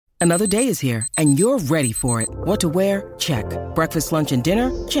Another day is here, and you're ready for it. What to wear? Check. Breakfast, lunch, and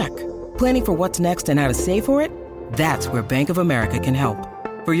dinner? Check. Planning for what's next and how to save for it? That's where Bank of America can help.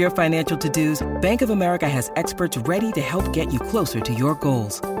 For your financial to-dos, Bank of America has experts ready to help get you closer to your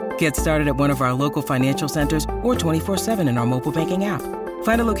goals. Get started at one of our local financial centers or 24/7 in our mobile banking app.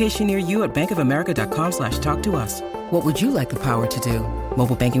 Find a location near you at bankofamerica.com/talktous. What would you like the power to do?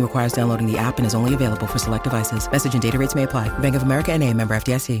 Mobile banking requires downloading the app and is only available for select devices. Message and data rates may apply. Bank of America N.A., member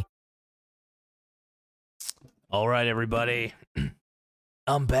FDIC. All right, everybody.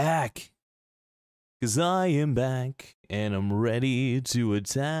 I'm back. Because I am back, and I'm ready to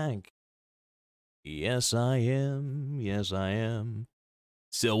attack. Yes, I am. Yes, I am.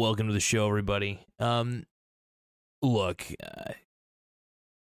 So, welcome to the show, everybody. Look,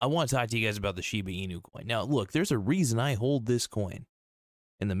 I want to talk to you guys about the Shiba Inu coin. Now, look, there's a reason I hold this coin,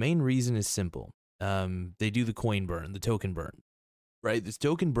 and the main reason is simple. They do the coin burn, the token burn. Right, this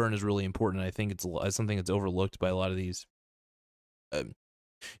token burn is really important. I think it's something that's overlooked by a lot of these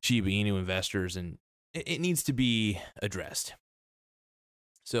Shiba Inu investors, and it needs to be addressed.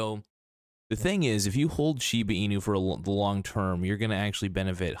 So the thing is, if you hold Shiba Inu for the long term, you're going to actually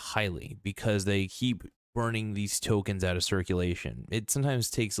benefit highly because they keep burning these tokens out of circulation. It sometimes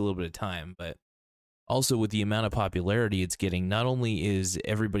takes a little bit of time, but also with the amount of popularity it's getting, not only is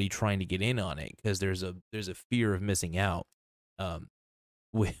everybody trying to get in on it because there's a fear of missing out.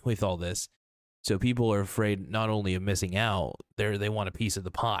 With all this, so people are afraid not only of missing out, they want a piece of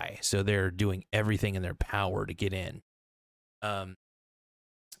the pie, so they're doing everything in their power to get in. Well,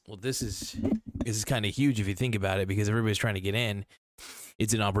 this is kind of huge if you think about it, because everybody's trying to get in.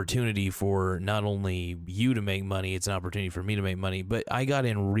 It's an opportunity for not only you to make money, it's an opportunity for me to make money. But I got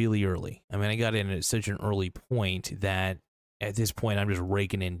in really early. I mean, I got in at such an early point that at this point I'm just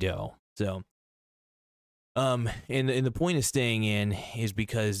raking in dough. So. And the point of staying in is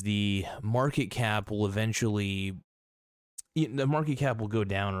because the market cap will eventually, the market cap will go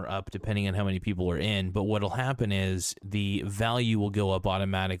down or up depending on how many people are in. But what'll happen is the value will go up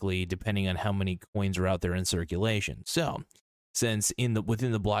automatically depending on how many coins are out there in circulation. So, since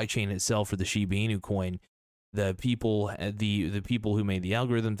within the blockchain itself for the Shiba Inu coin, the people who made the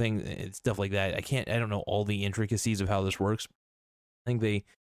algorithm thing and stuff like that, I don't know all the intricacies of how this works. I think they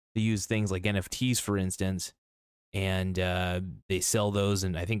use things like NFTs, for instance, and they sell those,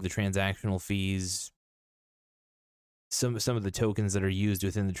 and I think the transactional fees, some of the tokens that are used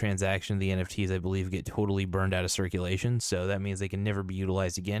within the transaction, the NFTs, I believe, get totally burned out of circulation, so that means they can never be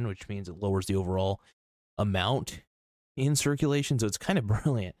utilized again, which means it lowers the overall amount in circulation, so it's kind of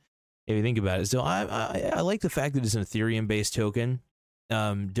brilliant if you think about it. So I like the fact that it's an Ethereum-based token.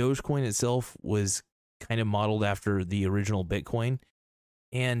 Dogecoin itself was kind of modeled after the original Bitcoin,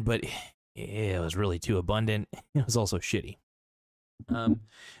 but it was really too abundant. It was also shitty.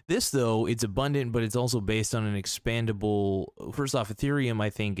 This, though, it's abundant, but it's also based on an expandable. First off, Ethereum, I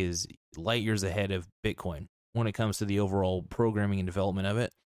think, is light years ahead of Bitcoin when it comes to the overall programming and development of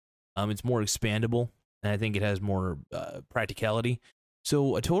it. It's more expandable, and I think it has more practicality.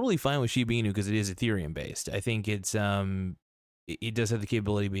 So totally fine with Shiba Inu because it is Ethereum based. I think it's it does have the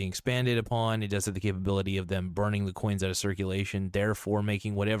capability of being expanded upon. It does have the capability of them burning the coins out of circulation, therefore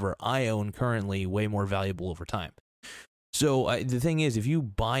making whatever I own currently way more valuable over time. So the thing is, if you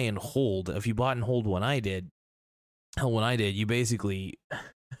bought and hold when I did, you're basically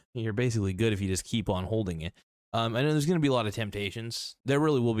good if you just keep on holding it. I know there's going to be a lot of temptations. There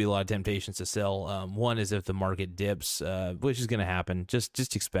really will be a lot of temptations to sell. One is if the market dips, which is going to happen.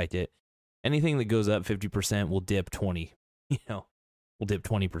 Just expect it. Anything that goes up 50% will dip 20. Will dip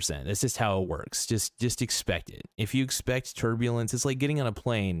 20%. That's just how it works. Just expect it. If you expect turbulence, it's like getting on a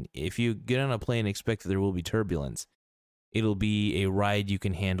plane. If you get on a plane and expect that there will be turbulence, it'll be a ride you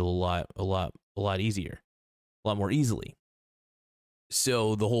can handle a lot easier, a lot more easily.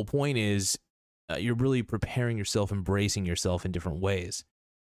 So the whole point is you're really preparing yourself, embracing yourself in different ways.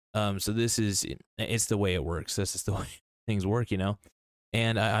 So it's the way it works. That's just the way things work,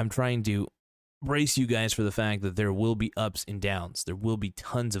 And I'm trying to brace you guys for the fact that there will be ups and downs. There will be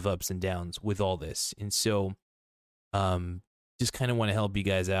tons of ups and downs with all this. And so just kind of want to help you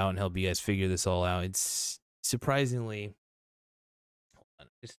guys out and help you guys figure this all out. It's surprisingly, hold on,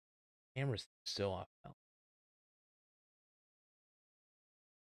 this camera's so off now.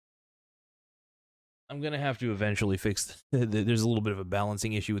 I'm going to have to eventually fix there's a little bit of a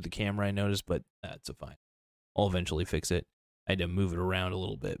balancing issue with the camera, I noticed, but that's fine. I'll eventually fix it. I had to move it around a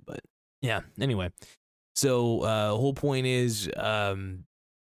little bit, but yeah, anyway. So whole point is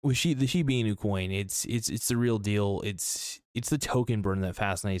with the Shiba Inu coin, it's the real deal. It's the token burn that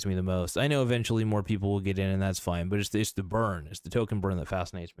fascinates me the most. I know eventually more people will get in, and that's fine. But it's the burn, it's the token burn that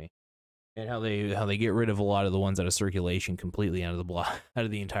fascinates me, and how they get rid of a lot of the ones out of circulation completely out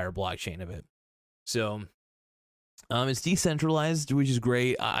of the entire blockchain of it. So, it's decentralized, which is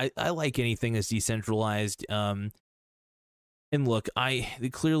great. I like anything that's decentralized. And look,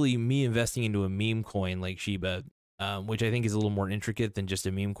 clearly me investing into a meme coin like Shiba, which I think is a little more intricate than just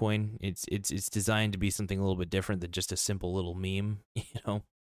a meme coin. It's designed to be something a little bit different than just a simple little meme, you know.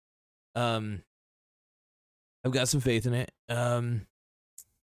 I've got some faith in it. I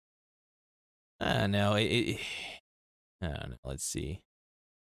don't know. I don't know. Let's see.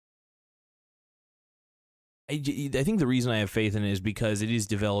 I think the reason I have faith in it is because it is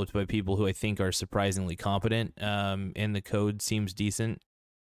developed by people who I think are surprisingly competent, and the code seems decent.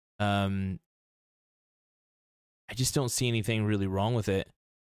 I just don't see anything really wrong with it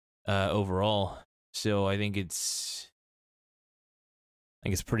overall. So I think it's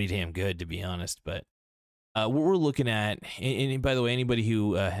pretty damn good, to be honest. But what we're looking at, and by the way, anybody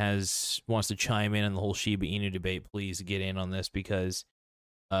who wants to chime in on the whole Shiba Inu debate, please get in on this, because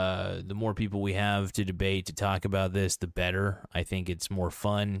the more people we have to debate, to talk about this, the better. I think it's more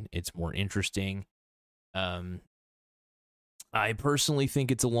fun. It's more interesting. I personally think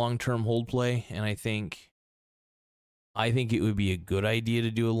it's a long-term hold play, and I think it would be a good idea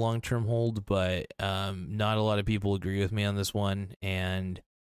to do a long-term hold, but not a lot of people agree with me on this one, and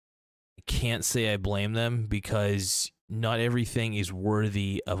I can't say I blame them, because not everything is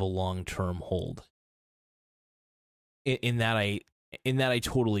worthy of a long-term hold. In that I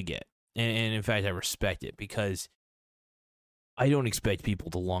totally get. And in fact, I respect it, because I don't expect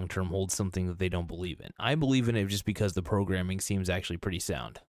people to long-term hold something that they don't believe in. I believe in it just because the programming seems actually pretty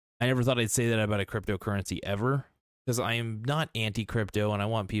sound. I never thought I'd say that about a cryptocurrency ever, because I am not anti-crypto, and I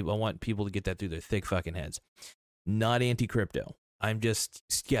want people to get that through their thick fucking heads. Not anti-crypto. I'm just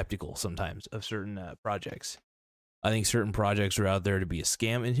skeptical sometimes of certain projects. I think certain projects are out there to be a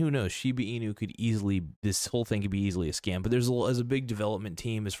scam, and who knows, Shiba Inu this whole thing could be easily a scam, but there's a big development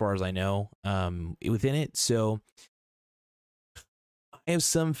team, as far as I know, within it, so I have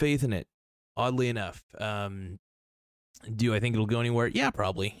some faith in it, oddly enough. Do I think it'll go anywhere? Yeah,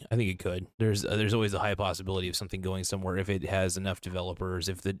 probably. I think it could. There's always a high possibility of something going somewhere if it has enough developers,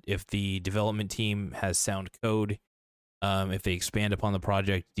 if the development team has sound code, if they expand upon the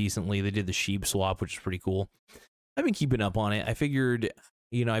project decently. They did the sheep swap, which is pretty cool. I've been keeping up on it. I figured,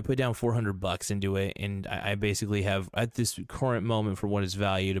 I put down $400 into it, and I basically have, at this current moment, for what it's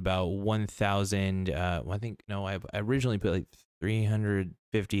valued, about 1,000. I originally put like $350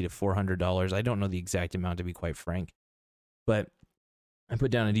 to $400. I don't know the exact amount, to be quite frank, but I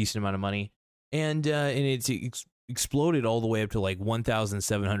put down a decent amount of money, and it's exploded all the way up to like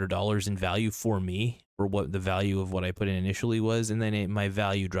 $1,700 in value for me, for what the value of what I put in initially was, and then my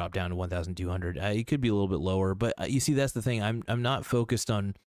value dropped down to 1,200. It could be a little bit lower, but you see, that's the thing. I'm not focused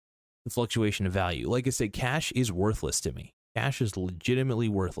on the fluctuation of value. Like I said, cash is worthless to me. Cash is legitimately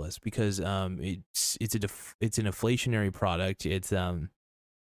worthless, because it's an inflationary product. It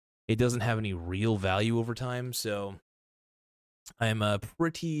doesn't have any real value over time, so I'm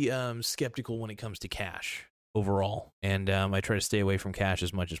pretty skeptical when it comes to cash overall, and I try to stay away from cash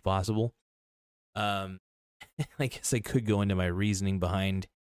as much as possible. I guess I could go into my reasoning behind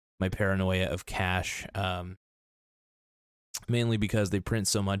my paranoia of cash, mainly because they print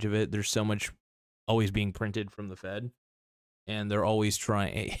so much of it. There's so much always being printed from the Fed, and they're always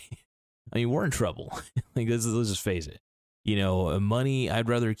trying. I mean, we're in trouble. Like, let's just face it. Money, I'd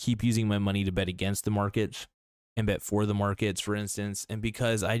rather keep using my money to bet against the markets and bet for the markets, for instance, and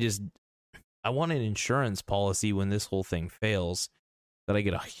because I want an insurance policy when this whole thing fails, that I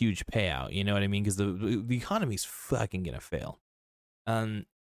get a huge payout, you know what I mean? Because the economy's fucking gonna fail. And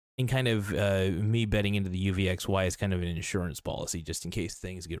kind of me betting into the UVXY is kind of an insurance policy, just in case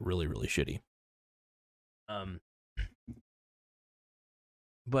things get really, really shitty.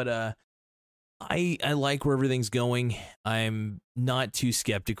 But I like where everything's going. I'm not too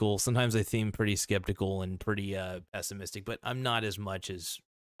skeptical. Sometimes I seem pretty skeptical and pretty pessimistic, but I'm not as much as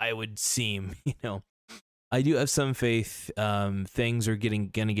I would seem, I do have some faith. Things are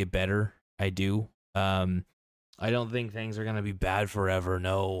gonna get better. I do. I don't think things are gonna be bad forever.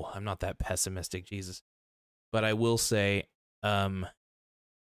 No, I'm not that pessimistic, Jesus. But I will say,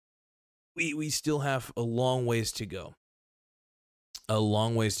 we still have a long ways to go. A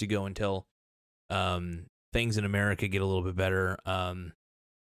long ways to go until things in America get a little bit better.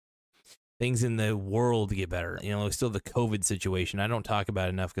 things in the world get better. You know, still the COVID situation. I don't talk about it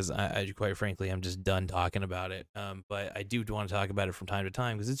enough because I quite frankly, I'm just done talking about it. But I do want to talk about it from time to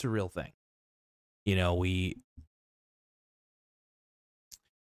time because it's a real thing. You know, we're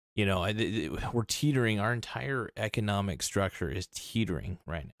teetering. Our entire economic structure is teetering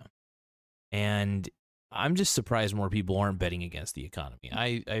right now. And I'm just surprised more people aren't betting against the economy.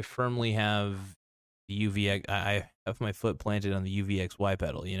 I firmly have the UVX. I have my foot planted on the UVXY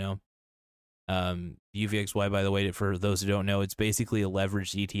pedal, you know. UVXY, by the way, for those who don't know, it's basically a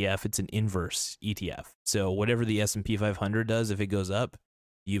leveraged ETF. It's an inverse ETF. So whatever the S&P 500 does, if it goes up,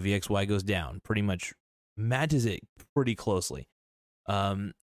 UVXY goes down. Pretty much matches it pretty closely.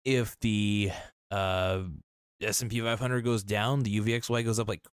 If the S&P 500 goes down, the UVXY goes up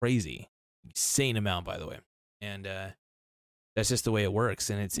like crazy. Insane amount, by the way. And that's just the way it works.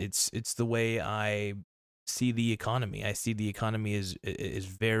 And it's the way I see the economy. I see the economy is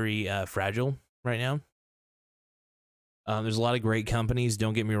very fragile right now. There's a lot of great companies.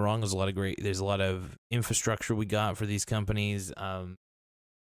 Don't get me wrong. There's a lot of infrastructure we got for these companies. I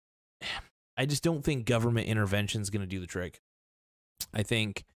just don't think government intervention is going to do the trick. I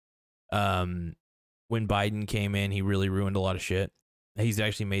think when Biden came in, he really ruined a lot of shit. He's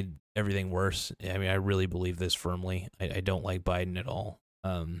actually made everything worse. I mean, I really believe this firmly. I don't like Biden at all.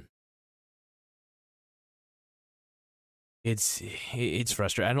 It's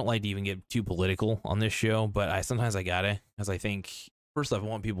frustrating. I don't like to even get too political on this show, but sometimes I gotta, because I think, first off, I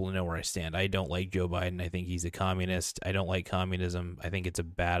want people to know where I stand. I don't like Joe Biden. I think he's a communist. I don't like communism. I think it's a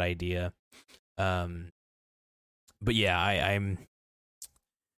bad idea. But yeah, I'm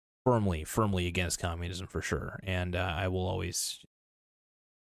firmly against communism for sure. And I will always,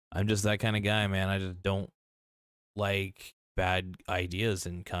 I'm just that kind of guy, man. I just don't like bad ideas,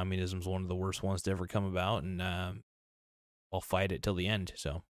 and communism's one of the worst ones to ever come about. And I'll fight it till the end.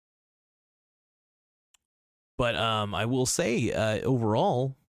 So, but I will say,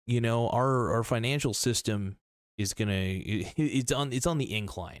 overall, you know, our financial system is it's on the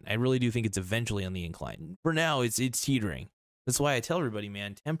incline. I really do think it's eventually on the incline. For now, it's teetering. That's why I tell everybody,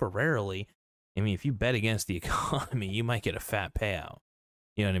 man, temporarily. I mean, if you bet against the economy, you might get a fat payout.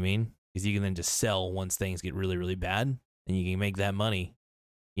 You know what I mean? Because you can then just sell once things get really, really bad, and you can make that money,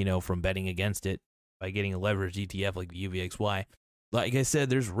 you know, from betting against it by getting a leveraged ETF like the UVXY. Like I said,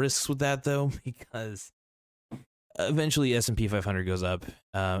 there's risks with that though, because eventually S&P 500 goes up.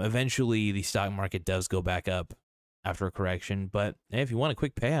 Eventually the stock market does go back up after a correction. But hey, if you want a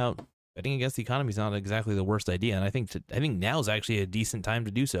quick payout, betting against the economy is not exactly the worst idea. And I think now is actually a decent time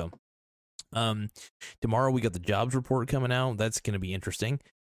to do so. Tomorrow we got the jobs report coming out. That's going to be interesting.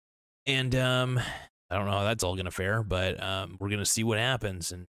 And I don't know how that's all going to fare, but we're going to see what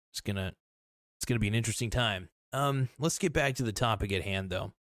happens, and it's going to be an interesting time. Let's get back to the topic at hand,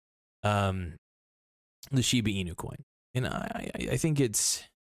 though. The Shiba Inu coin. And I think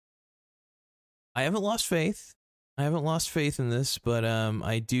I haven't lost faith. I haven't lost faith in this, but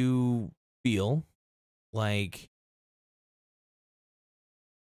I do feel like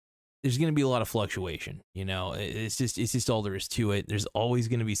there's going to be a lot of fluctuation. You know, it's just all there is to it. There's always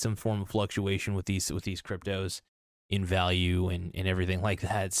going to be some form of fluctuation with these cryptos in value and everything like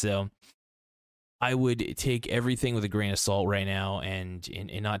that. So I would take everything with a grain of salt right now and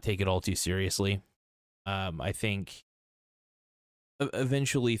not take it all too seriously. I think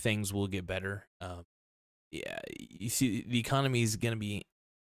eventually things will get better. Yeah, you see, the economy is going to be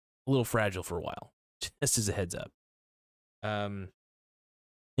a little fragile for a while, just as a heads up. And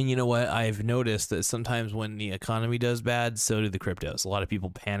you know what? I've noticed that sometimes when the economy does bad, so do the cryptos. A lot of people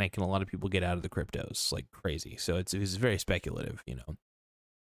panic and a lot of people get out of the cryptos like crazy. So it's very speculative, you know.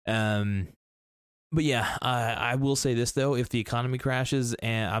 But yeah, I will say this though: if the economy crashes,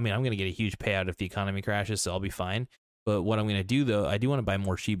 and I mean, I'm going to get a huge payout if the economy crashes, so I'll be fine. But what I'm going to do though, I do want to buy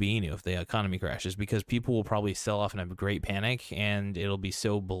more Shiba Inu if the economy crashes, because people will probably sell off and have a great panic, and it'll be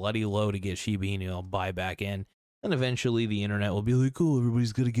so bloody low to get Shiba Inu. I'll buy back in, and eventually the internet will be like, "Oh,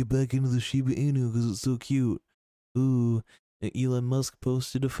 everybody's got to get back into the Shiba Inu because it's so cute." Ooh, Elon Musk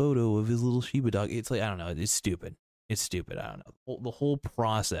posted a photo of his little Shiba dog. It's like, I don't know. It's stupid. It's stupid. I don't know. The whole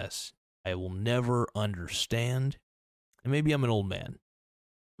process I will never understand. And maybe I'm an old man.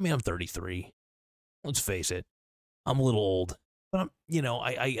 I mean, I'm 33. Let's face it. I'm a little old. But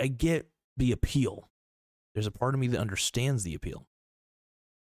I get the appeal. There's a part of me that understands the appeal.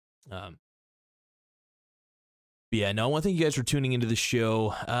 Yeah, no, I want to thank you guys for tuning into the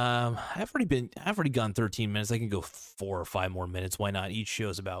show. I've already gone 13 minutes. I can go 4 or 5 more minutes. Why not? Each show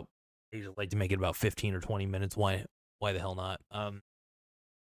is about, I like to make it about 15 or 20 minutes. Why the hell not?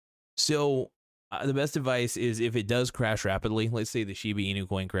 So The best advice is if it does crash rapidly, let's say the Shiba Inu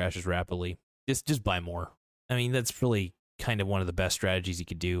coin crashes rapidly, just buy more. I mean, that's really kind of one of the best strategies you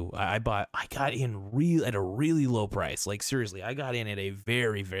could do. I got in at a really low price. Like seriously, I got in at a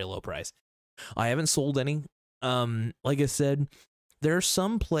very, very low price. I haven't sold any. Like I said, there are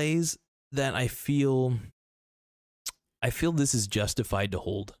some plays that I feel this is justified to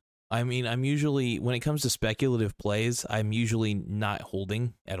hold. I mean, I'm usually, when it comes to speculative plays, I'm usually not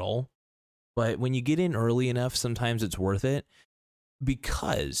holding at all. But when you get in early enough, sometimes it's worth it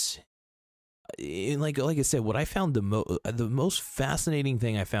because, like I said, what I found the most fascinating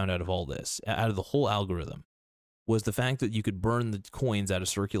thing I found out of all this, out of the whole algorithm, was the fact that you could burn the coins out of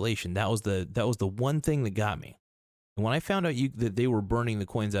circulation. That was the one thing that got me. And when I found out that they were burning the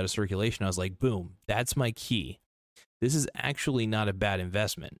coins out of circulation, I was like, boom, that's my key. This is actually not a bad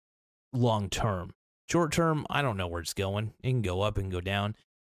investment long term. Short term, I don't know where it's going. It can go up and go down.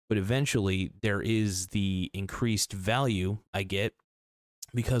 But eventually, there is the increased value I get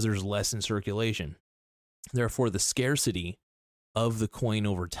because there's less in circulation. Therefore, the scarcity of the coin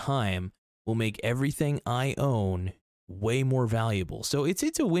over time will make everything I own way more valuable. So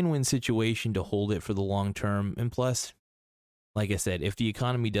it's a win-win situation to hold it for the long term. And plus, like I said, if the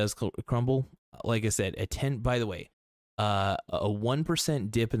economy does crumble, like I said, by the way, a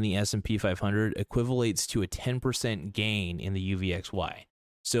 1% dip in the S&P 500 equivalates to a 10% gain in the UVXY.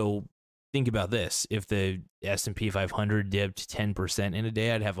 So think about this. If the S&P 500 dipped 10% in a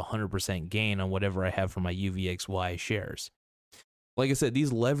day, I'd have 100% gain on whatever I have for my UVXY shares. Like I said,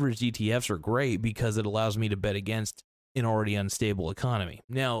 these leveraged ETFs are great because it allows me to bet against an already unstable economy.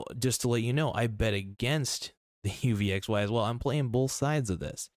 Now, just to let you know, I bet against the UVXY as well. I'm playing both sides of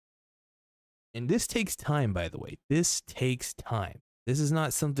this. And this takes time, by the way. This takes time. This is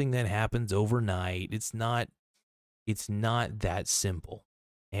not something that happens overnight. It's not that simple.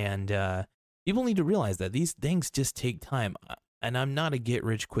 And people need to realize that these things just take time. And I'm not a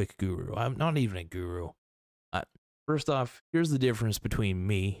get-rich-quick guru. I'm not even a guru. First off, here's the difference between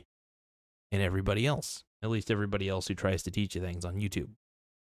me and everybody else. At least everybody else who tries to teach you things on YouTube.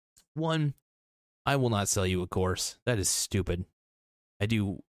 One, I will not sell you a course. That is stupid. I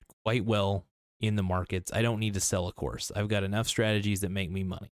do quite well in the markets. I don't need to sell a course. I've got enough strategies that make me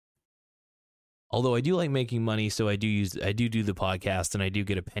money. Although I do like making money, so I do the podcast, and I do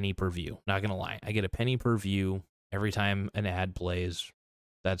get a penny per view. Not gonna lie, I get a penny per view every time an ad plays.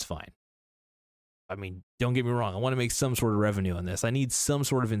 That's fine. I mean, don't get me wrong. I want to make some sort of revenue on this. I need some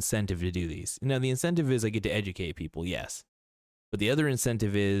sort of incentive to do these. Now, the incentive is I get to educate people, yes. But the other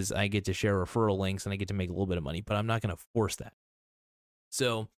incentive is I get to share referral links and I get to make a little bit of money, but I'm not going to force that.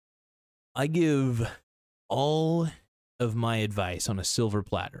 So I give all of my advice on a silver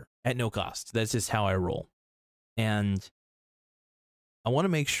platter at no cost. That's just how I roll. And I want to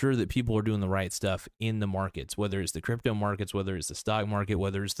make sure that people are doing the right stuff in the markets, whether it's the crypto markets, whether it's the stock market,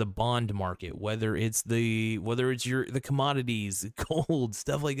 whether it's the bond market, whether it's the commodities, gold,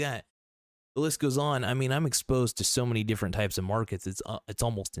 stuff like that. The list goes on. I mean, I'm exposed to so many different types of markets. It's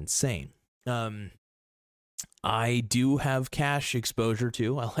almost insane. I do have cash exposure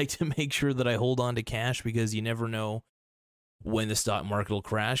too. I like to make sure that I hold on to cash because you never know when the stock market will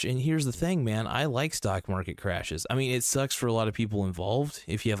crash. And here's the thing, man, I like stock market crashes. I mean, it sucks for a lot of people involved.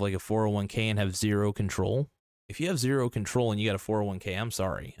 If you have like a 401k and have zero control, if you have zero control and you got a 401k, I'm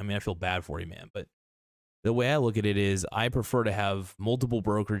sorry. I mean, I feel bad for you, man. But the way I look at it is I prefer to have multiple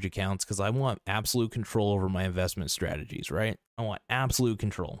brokerage accounts because I want absolute control over my investment strategies, right? I want absolute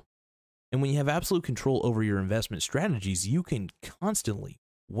control. And when you have absolute control over your investment strategies, you can constantly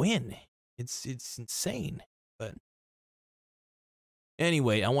win. It's insane. But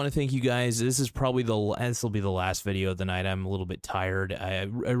anyway, I want to thank you guys. This will be the last video of the night. I'm a little bit tired. I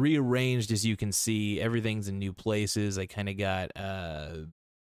rearranged, as you can see. Everything's in new places. I kind of got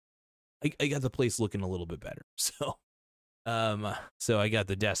I got the place looking a little bit better. So I got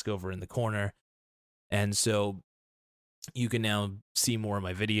the desk over in the corner, and so you can now see more of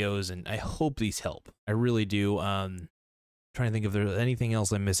my videos. And I hope these help. I really do. Trying to think if there's anything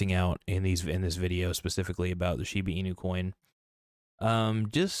else I'm missing out in this video specifically about the Shiba Inu coin.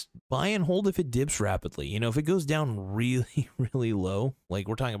 Just buy and hold if it dips rapidly. You know, if it goes down really, really low, like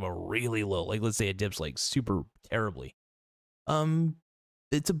we're talking about really low, like let's say it dips like super terribly,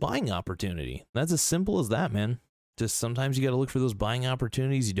 it's a buying opportunity. That's as simple as that, man. Just sometimes you got to look for those buying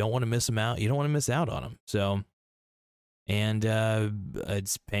opportunities. You don't want to miss them out. You don't want to miss out on them. So, and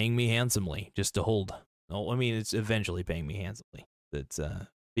it's paying me handsomely just to hold. Oh, I mean, it's eventually paying me handsomely. It's yeah,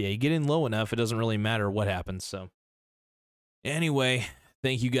 you get in low enough, it doesn't really matter what happens. So anyway,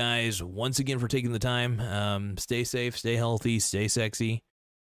 thank you guys once again for taking the time. Stay safe, stay healthy, stay sexy,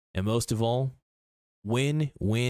 and most of all, Win, win.